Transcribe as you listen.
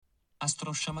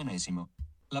Astrosciamanesimo.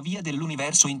 La via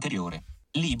dell'universo interiore.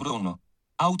 Libro 1.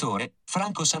 Autore,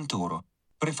 Franco Santoro.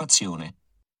 Prefazione.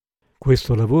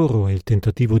 Questo lavoro è il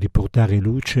tentativo di portare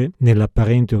luce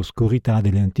nell'apparente oscurità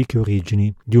delle antiche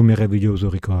origini di un meraviglioso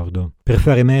ricordo, per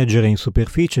far emergere in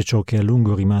superficie ciò che è a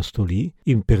lungo rimasto lì,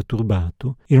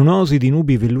 imperturbato, in un'oasi di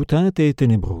nubi vellutate e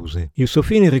tenebrose. Il suo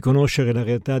fine è riconoscere la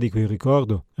realtà di quel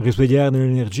ricordo, risvegliarne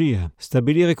l'energia,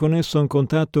 stabilire con esso un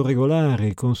contatto regolare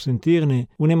e consentirne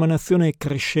un'emanazione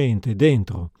crescente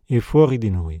dentro e fuori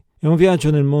di noi. È un viaggio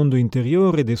nel mondo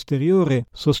interiore ed esteriore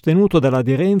sostenuto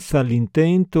dall'aderenza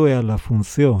all'intento e alla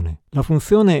funzione. La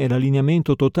funzione è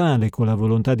l'allineamento totale con la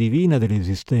volontà divina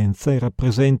dell'esistenza e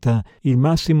rappresenta il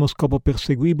massimo scopo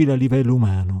perseguibile a livello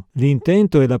umano.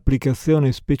 L'intento è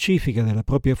l'applicazione specifica della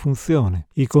propria funzione,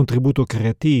 il contributo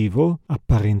creativo,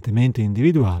 apparentemente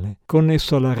individuale,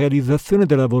 connesso alla realizzazione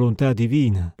della volontà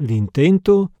divina.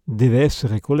 L'intento deve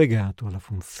essere collegato alla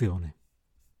funzione.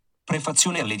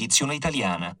 Prefazione all'edizione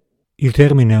italiana. Il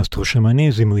termine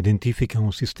astrosciamanesimo identifica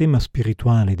un sistema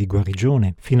spirituale di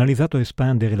guarigione finalizzato a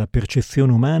espandere la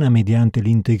percezione umana mediante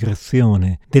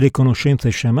l'integrazione delle conoscenze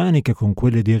sciamaniche con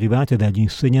quelle derivate dagli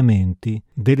insegnamenti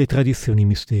delle tradizioni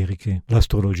misteriche,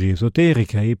 l'astrologia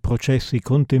esoterica e i processi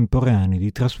contemporanei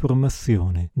di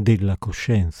trasformazione della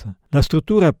coscienza. La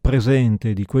struttura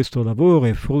presente di questo lavoro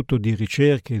è frutto di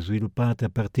ricerche sviluppate a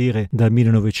partire dal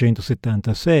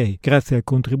 1976, grazie al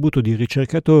contributo di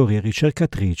ricercatori e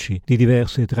ricercatrici di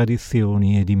diverse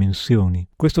tradizioni e dimensioni.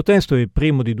 Questo testo è il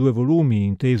primo di 2 volumi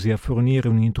intesi a fornire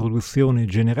un'introduzione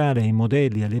generale ai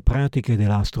modelli e alle pratiche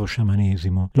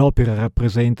dell'astrosciamanesimo. L'opera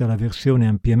rappresenta la versione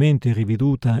ampiamente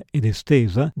riveduta ed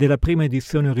estesa della prima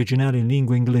edizione originale in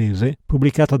lingua inglese,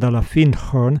 pubblicata dalla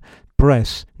Findhorn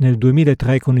Press nel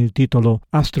 2003 con il titolo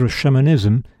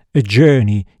Astroshamanism, A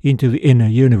Journey into the Inner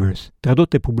Universe,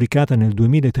 tradotta e pubblicata nel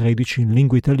 2013 in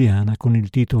lingua italiana con il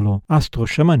titolo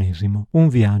Astrosciamanesimo, un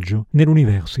viaggio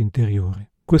nell'universo interiore.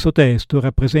 Questo testo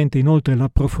rappresenta inoltre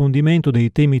l'approfondimento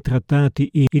dei temi trattati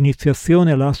in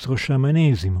Iniziazione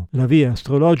all'astrosciamanesimo, la via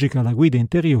astrologica alla guida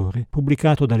interiore,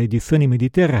 pubblicato dalle edizioni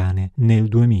mediterranee nel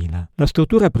 2000. La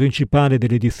struttura principale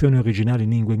dell'edizione originale in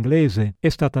lingua inglese è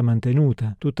stata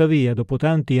mantenuta, tuttavia dopo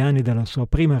tanti anni dalla sua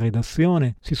prima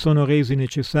redazione si sono resi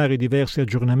necessari diversi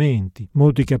aggiornamenti.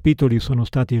 Molti capitoli sono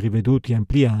stati riveduti e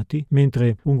ampliati,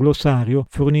 mentre un glossario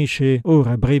fornisce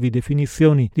ora brevi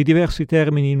definizioni di diversi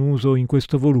termini in uso in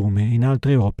questo volume e in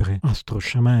altre opere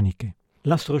astrosciamaniche.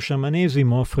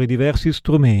 L'astrosciamanesimo offre diversi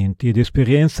strumenti ed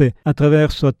esperienze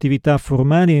attraverso attività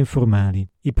formali e informali.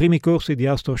 I primi corsi di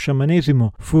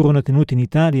astrosciamanesimo furono tenuti in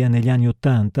Italia negli anni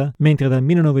 '80, mentre dal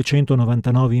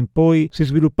 1999 in poi si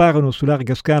svilupparono su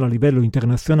larga scala a livello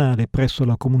internazionale presso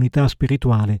la comunità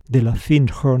spirituale della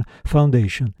Findhorn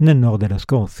Foundation nel nord della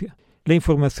Scozia. Le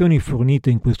informazioni fornite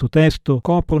in questo testo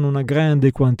coprono una grande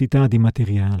quantità di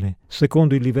materiale.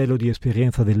 Secondo il livello di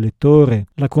esperienza del lettore,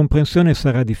 la comprensione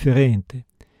sarà differente.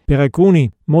 Per alcuni,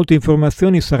 molte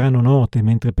informazioni saranno note,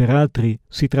 mentre per altri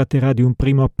si tratterà di un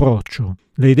primo approccio.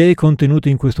 Le idee contenute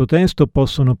in questo testo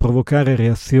possono provocare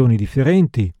reazioni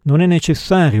differenti. Non è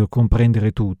necessario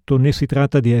comprendere tutto, né si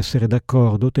tratta di essere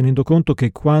d'accordo, tenendo conto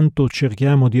che quanto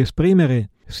cerchiamo di esprimere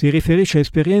si riferisce a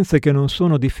esperienze che non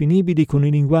sono definibili con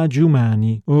i linguaggi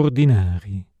umani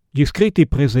ordinari. Gli scritti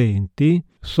presenti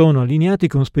sono allineati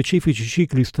con specifici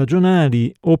cicli stagionali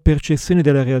o percezioni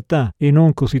della realtà e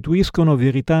non costituiscono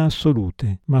verità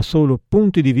assolute, ma solo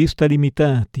punti di vista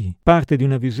limitati, parte di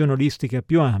una visione olistica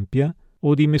più ampia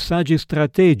o di messaggi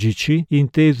strategici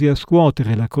intesi a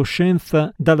scuotere la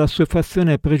coscienza dalla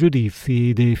assuefazione a pregiudizi e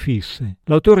idee fisse.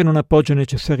 L'autore non appoggia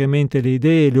necessariamente le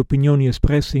idee e le opinioni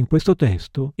espresse in questo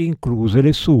testo, incluse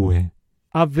le sue.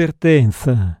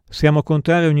 Avvertenza. Siamo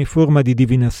contrari a ogni forma di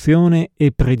divinazione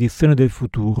e predizione del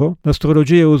futuro.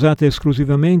 L'astrologia è usata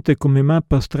esclusivamente come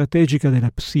mappa strategica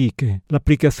della psiche.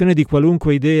 L'applicazione di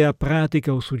qualunque idea,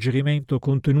 pratica o suggerimento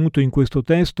contenuto in questo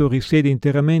testo risiede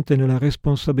interamente nella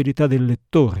responsabilità del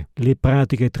lettore. Le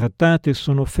pratiche trattate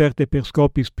sono offerte per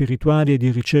scopi spirituali e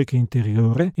di ricerca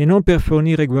interiore e non per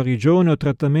fornire guarigione o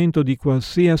trattamento di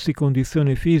qualsiasi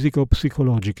condizione fisica o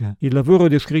psicologica. Il lavoro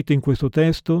descritto in questo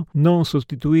testo non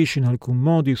sostituisce in alcun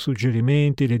modo i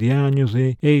suggerimenti, le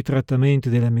diagnosi e i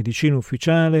trattamenti della medicina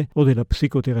ufficiale o della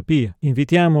psicoterapia.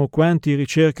 Invitiamo quanti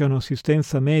ricercano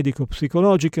assistenza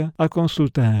medico-psicologica a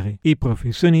consultare i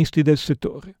professionisti del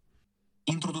settore.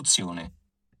 Introduzione.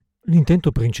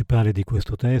 L'intento principale di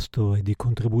questo testo è di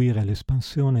contribuire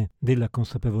all'espansione della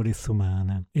consapevolezza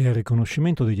umana e al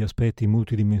riconoscimento degli aspetti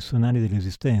multidimensionali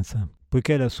dell'esistenza.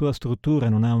 poiché la sua struttura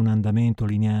non ha un andamento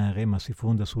lineare ma si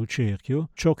fonda sul cerchio,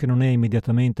 ciò che non è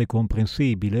immediatamente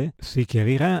comprensibile si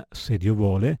chiarirà, se Dio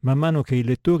vuole, man mano che i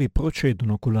lettori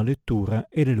procedono con la lettura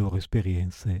e le loro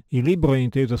esperienze. Il libro è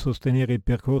inteso a sostenere il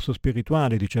percorso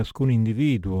spirituale di ciascun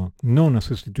individuo, non a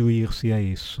sostituirsi a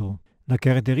esso. La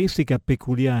caratteristica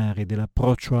peculiare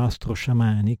dell'approccio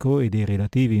astro-sciamanico e dei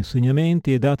relativi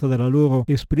insegnamenti è data dalla loro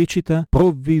esplicita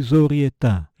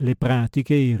provvisorietà. Le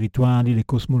pratiche, i rituali, le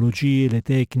cosmologie, le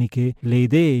tecniche, le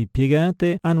idee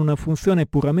impiegate hanno una funzione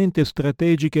puramente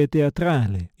strategica e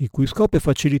teatrale, il cui scopo è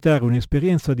facilitare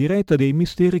un'esperienza diretta dei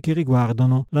misteri che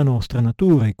riguardano la nostra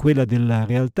natura e quella della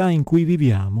realtà in cui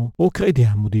viviamo o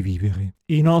crediamo di vivere.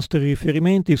 I nostri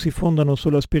riferimenti si fondano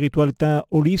sulla spiritualità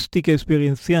olistica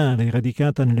esperienziale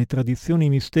radicata nelle tradizioni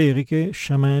misteriche,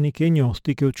 sciamaniche e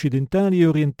gnostiche occidentali e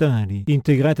orientali,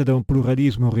 integrate da un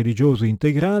pluralismo religioso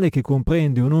integrale che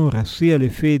comprende e onora sia le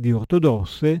fedi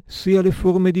ortodosse sia le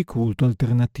forme di culto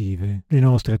alternative. Le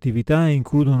nostre attività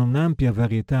includono un'ampia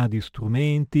varietà di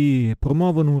strumenti e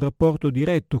promuovono un rapporto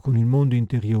diretto con il mondo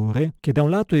interiore che da un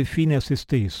lato è fine a se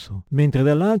stesso, mentre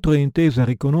dall'altro è inteso a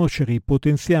riconoscere i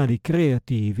potenziali creativi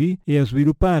e a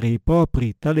sviluppare i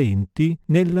propri talenti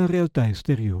nella realtà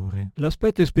esteriore.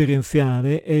 L'aspetto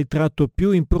esperienziale è il tratto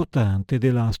più importante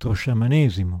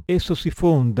dell'astrosciamanesimo. Esso si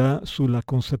fonda sulla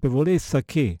consapevolezza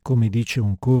che, come dice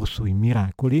un corso in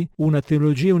miracoli, una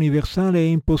teologia universale è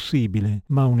impossibile,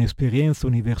 ma un'esperienza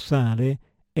universale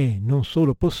è non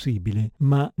solo possibile,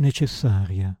 ma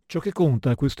necessaria. Ciò che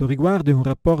conta a questo riguardo è un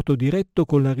rapporto diretto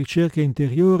con la ricerca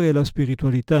interiore e la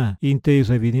spiritualità,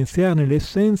 intesa a evidenziarne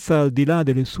l'essenza al di là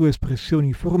delle sue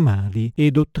espressioni formali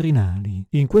e dottrinali.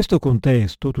 In questo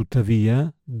contesto, tuttavia,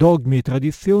 dogmi e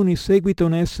tradizioni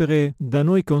seguitano a essere da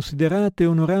noi considerate,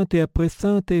 onorate e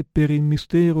apprezzate per il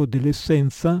mistero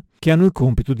dell'essenza che hanno il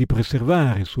compito di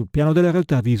preservare sul piano della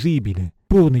realtà visibile,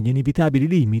 pur negli inevitabili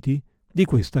limiti di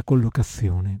questa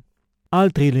collocazione.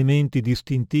 Altri elementi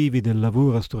distintivi del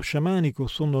lavoro astrosciamanico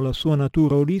sono la sua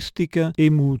natura olistica e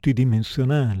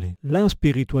multidimensionale. La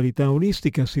spiritualità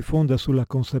olistica si fonda sulla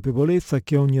consapevolezza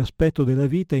che ogni aspetto della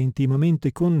vita è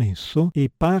intimamente connesso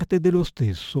e parte dello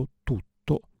stesso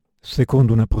tutto.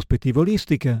 Secondo una prospettiva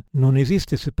olistica, non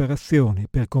esiste separazione.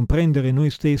 Per comprendere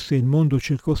noi stessi e il mondo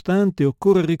circostante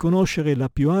occorre riconoscere la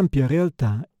più ampia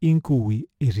realtà in cui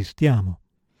esistiamo.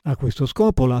 A questo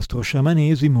scopo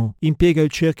l'astrosciamanesimo impiega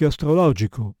il cerchio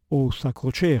astrologico o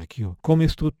sacrocerchio come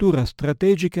struttura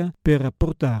strategica per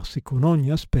rapportarsi con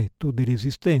ogni aspetto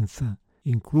dell'esistenza,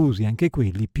 inclusi anche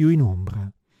quelli più in ombra.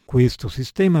 Questo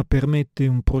sistema permette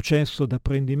un processo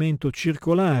d'apprendimento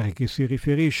circolare che si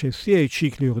riferisce sia ai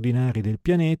cicli ordinari del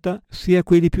pianeta sia a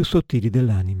quelli più sottili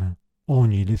dell'anima.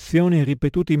 Ogni lezione è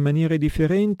ripetuta in maniere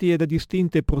differenti e da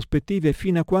distinte prospettive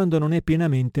fino a quando non è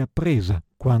pienamente appresa.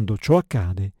 Quando ciò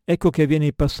accade, ecco che avviene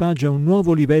il passaggio a un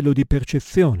nuovo livello di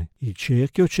percezione. Il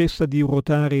cerchio cessa di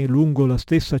ruotare lungo la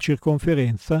stessa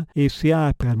circonferenza e si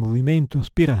apre al movimento a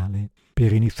spirale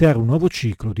per iniziare un nuovo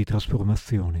ciclo di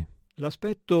trasformazione.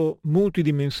 L'aspetto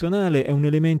multidimensionale è un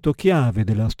elemento chiave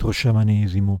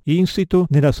dell'astrosciamanesimo, insito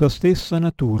nella sua stessa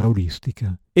natura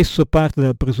olistica. Esso parte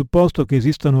dal presupposto che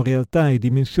esistano realtà e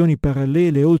dimensioni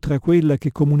parallele oltre a quella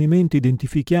che comunemente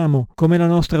identifichiamo come la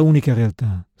nostra unica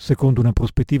realtà. Secondo una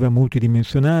prospettiva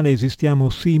multidimensionale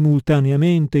esistiamo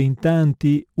simultaneamente in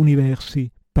tanti universi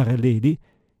paralleli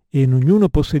e in ognuno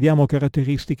possediamo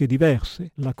caratteristiche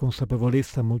diverse. La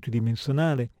consapevolezza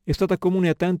multidimensionale è stata comune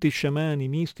a tanti sciamani,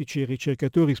 mistici e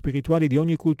ricercatori spirituali di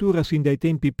ogni cultura sin dai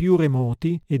tempi più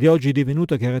remoti ed è oggi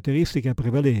divenuta caratteristica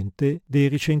prevalente dei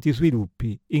recenti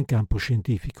sviluppi in campo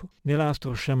scientifico.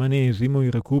 Nell'astrosciamanesimo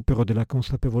il recupero della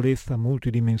consapevolezza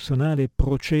multidimensionale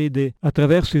procede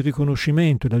attraverso il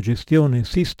riconoscimento e la gestione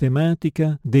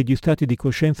sistematica degli stati di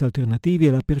coscienza alternativi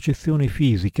alla percezione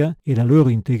fisica e la loro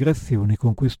integrazione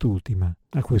con quest'ultima.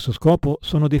 A questo scopo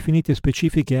sono definite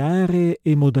specifiche aree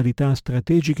e modalità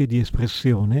strategiche di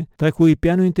espressione, tra cui il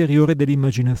piano interiore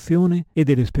dell'immaginazione e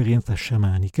dell'esperienza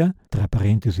sciamanica, tra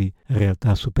parentesi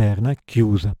realtà superna,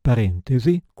 chiusa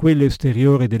parentesi, quello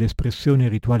esteriore dell'espressione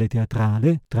rituale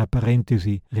teatrale, tra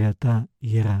parentesi realtà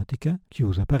ieratica,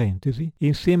 chiusa parentesi,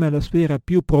 insieme alla sfera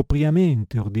più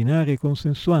propriamente ordinaria e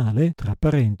consensuale, tra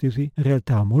parentesi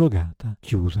realtà omologata,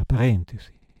 chiusa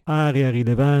parentesi. Area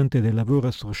rilevante del lavoro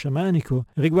astrosciamanico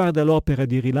riguarda l'opera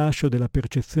di rilascio della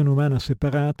percezione umana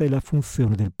separata e la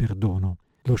funzione del perdono.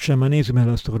 Lo sciamanesimo e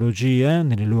l'astrologia,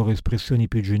 nelle loro espressioni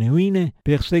più genuine,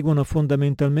 perseguono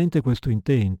fondamentalmente questo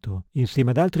intento,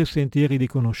 insieme ad altri sentieri di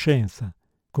conoscenza,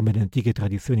 come le antiche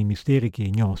tradizioni misteriche e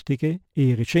gnostiche e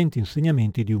i recenti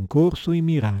insegnamenti di un corso in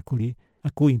miracoli,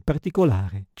 a cui in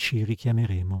particolare ci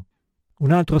richiameremo. Un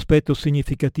altro aspetto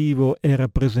significativo è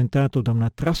rappresentato da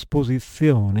una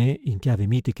trasposizione, in chiave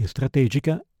mitica e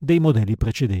strategica, dei modelli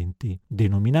precedenti,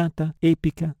 denominata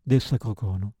epica del Sacro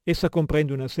Cono. Essa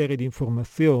comprende una serie di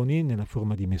informazioni, nella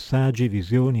forma di messaggi,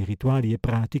 visioni, rituali e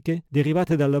pratiche,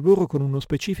 derivate dal lavoro con uno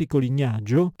specifico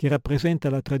lignaggio che rappresenta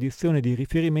la tradizione di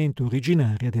riferimento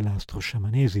originaria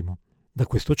dell'astrosciamanesimo. Da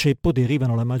questo ceppo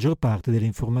derivano la maggior parte delle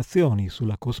informazioni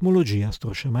sulla cosmologia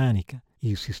astrosciamanica,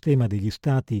 il sistema degli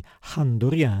stati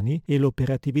handoriani e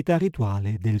l'operatività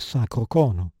rituale del Sacro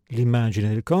Cono. L'immagine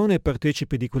del cono è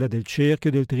partecipe di quella del cerchio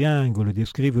e del triangolo e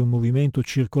descrive un movimento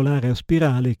circolare a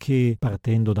spirale che,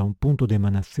 partendo da un punto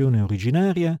d'emanazione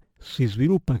originaria, si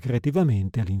sviluppa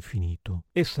creativamente all'infinito.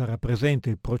 Essa rappresenta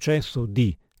il processo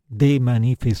di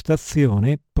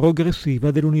demanifestazione progressiva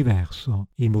dell'universo,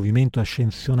 il movimento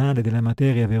ascensionale della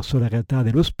materia verso la realtà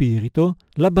dello spirito,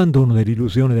 l'abbandono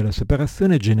dell'illusione della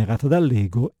separazione generata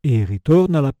dall'ego e il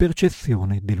ritorno alla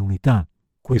percezione dell'unità.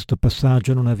 Questo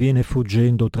passaggio non avviene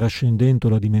fuggendo o trascendendo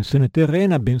la dimensione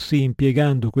terrena, bensì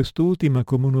impiegando quest'ultima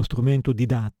come uno strumento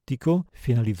didattico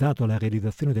finalizzato alla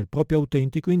realizzazione del proprio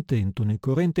autentico intento nel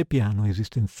corrente piano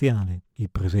esistenziale. Il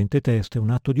presente testo è un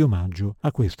atto di omaggio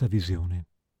a questa visione.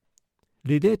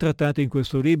 Le idee trattate in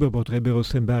questo libro potrebbero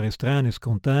sembrare strane,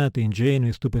 scontate,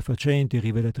 ingenue, stupefacenti,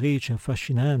 rivelatrici,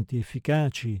 affascinanti,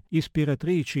 efficaci,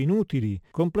 ispiratrici, inutili,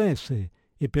 complesse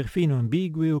e perfino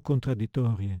ambigue o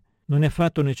contraddittorie. Non è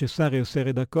affatto necessario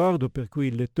essere d'accordo, per cui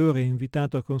il lettore è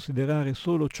invitato a considerare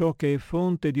solo ciò che è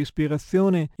fonte di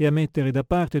ispirazione e a mettere da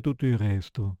parte tutto il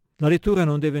resto. La lettura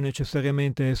non deve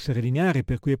necessariamente essere lineare,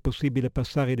 per cui è possibile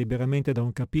passare liberamente da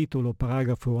un capitolo o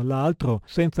paragrafo all'altro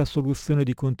senza soluzione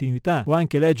di continuità, o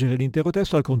anche leggere l'intero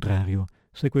testo al contrario,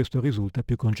 se questo risulta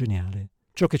più congeniale.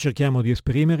 Ciò che cerchiamo di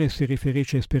esprimere si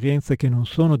riferisce a esperienze che non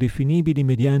sono definibili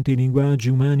mediante i linguaggi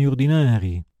umani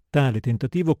ordinari. Tale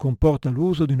tentativo comporta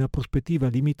l'uso di una prospettiva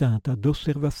limitata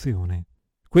d'osservazione.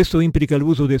 Questo implica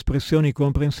l'uso di espressioni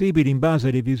comprensibili in base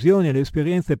alle visioni e alle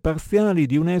esperienze parziali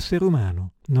di un essere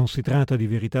umano. Non si tratta di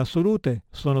verità assolute,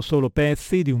 sono solo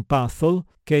pezzi di un puzzle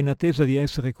che è in attesa di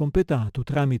essere completato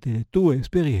tramite le tue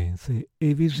esperienze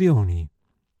e visioni.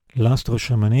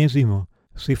 L'astrosciamanesimo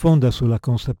si fonda sulla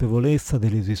consapevolezza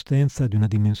dell'esistenza di una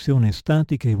dimensione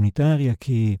statica e unitaria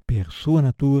che, per sua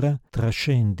natura,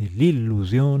 trascende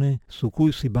l'illusione su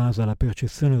cui si basa la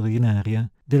percezione ordinaria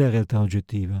della realtà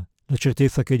oggettiva. La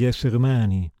certezza che gli esseri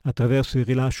umani, attraverso il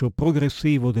rilascio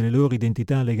progressivo delle loro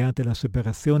identità legate alla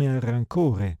separazione e al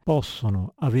rancore,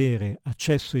 possono avere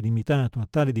accesso illimitato a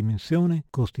tale dimensione,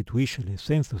 costituisce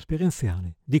l'essenza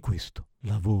esperienziale di questo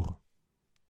lavoro.